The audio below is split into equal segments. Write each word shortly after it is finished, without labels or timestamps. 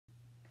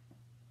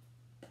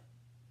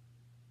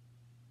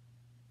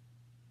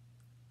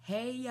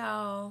Hey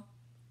y'all,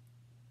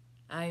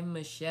 I'm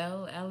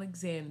Michelle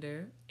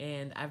Alexander,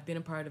 and I've been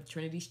a part of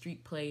Trinity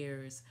Street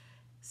Players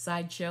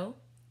Sideshow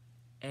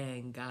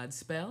and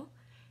Godspell,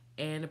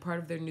 and a part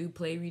of their new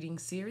play reading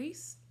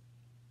series.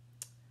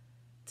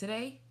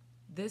 Today,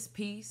 this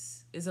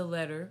piece is a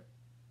letter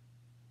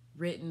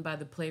written by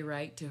the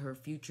playwright to her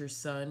future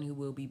son, who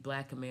will be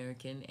Black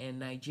American and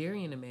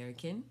Nigerian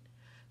American,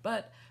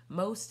 but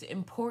most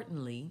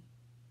importantly,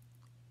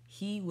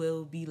 he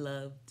will be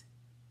loved.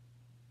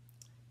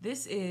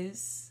 This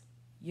is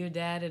Your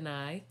Dad and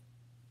I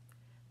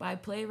by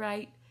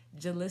playwright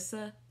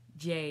Jelisa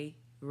Jay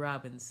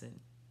Robinson.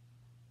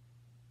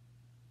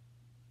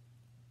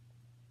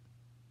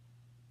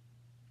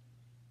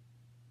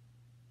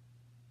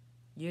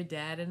 Your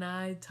dad and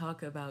I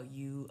talk about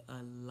you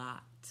a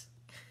lot.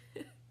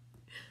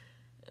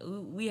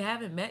 We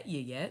haven't met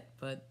you yet,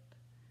 but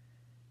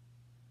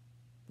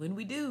when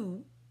we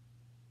do,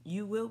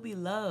 you will be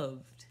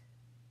loved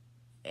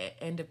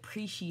and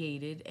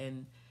appreciated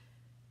and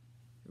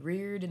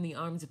reared in the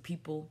arms of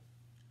people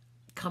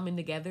coming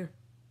together.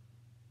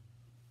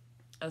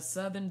 A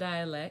southern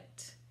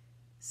dialect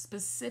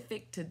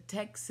specific to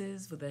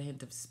Texas with a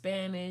hint of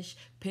Spanish,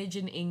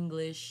 pidgin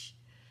English,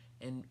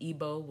 and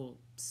Igbo will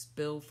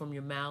spill from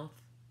your mouth.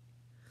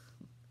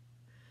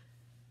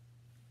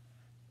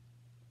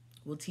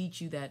 We'll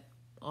teach you that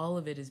all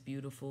of it is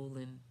beautiful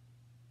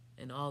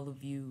and all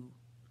of you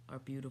are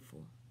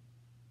beautiful.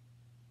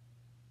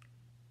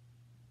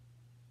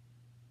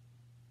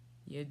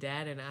 Your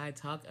dad and I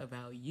talk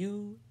about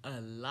you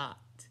a lot.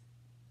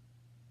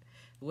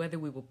 Whether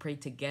we will pray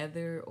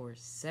together or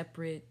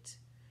separate,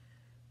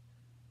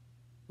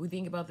 we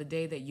think about the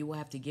day that you will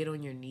have to get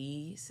on your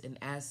knees and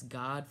ask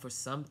God for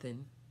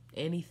something,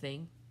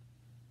 anything,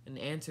 an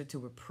answer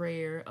to a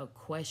prayer, a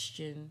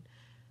question.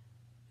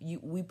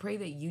 We pray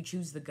that you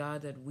choose the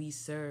God that we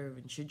serve,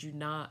 and should you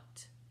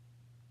not,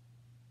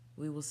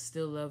 we will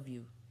still love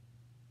you.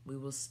 We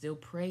will still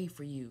pray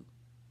for you.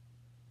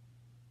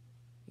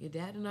 Your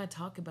dad and I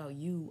talk about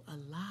you a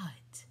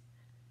lot.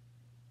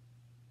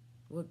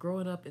 What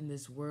growing up in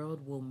this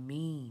world will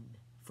mean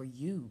for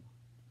you,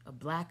 a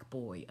Black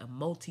boy, a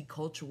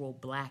multicultural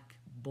Black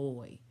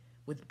boy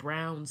with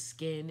brown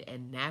skin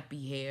and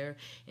nappy hair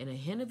and a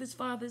hint of his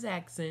father's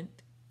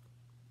accent.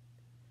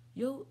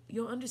 You'll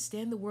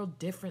understand the world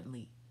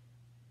differently.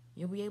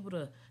 You'll be able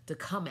to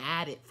come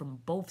at it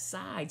from both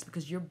sides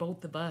because you're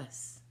both of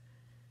us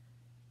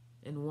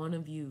and one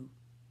of you.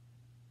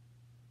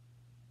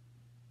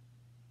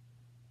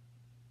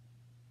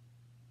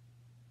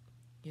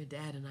 Your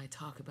dad and I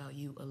talk about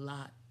you a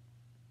lot.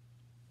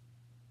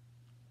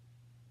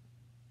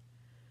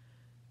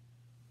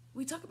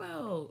 We talk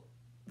about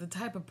the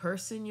type of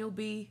person you'll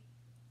be.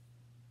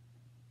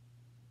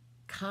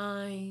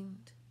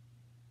 Kind,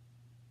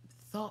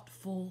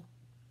 thoughtful,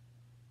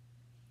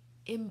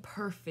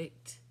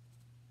 imperfect,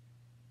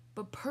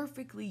 but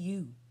perfectly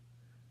you.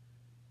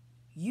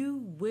 You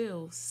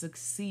will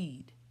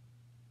succeed.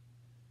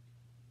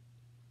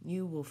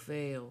 You will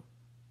fail.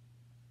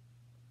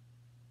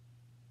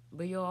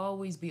 But you'll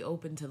always be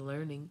open to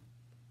learning.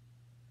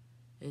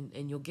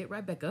 And you'll get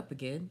right back up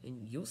again,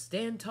 and you'll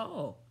stand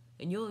tall.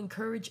 And you'll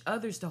encourage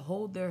others to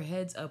hold their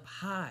heads up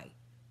high.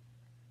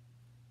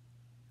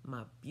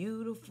 My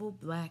beautiful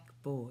Black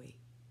boy.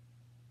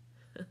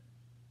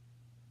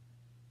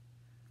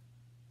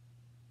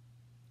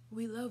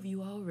 We love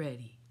you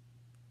already.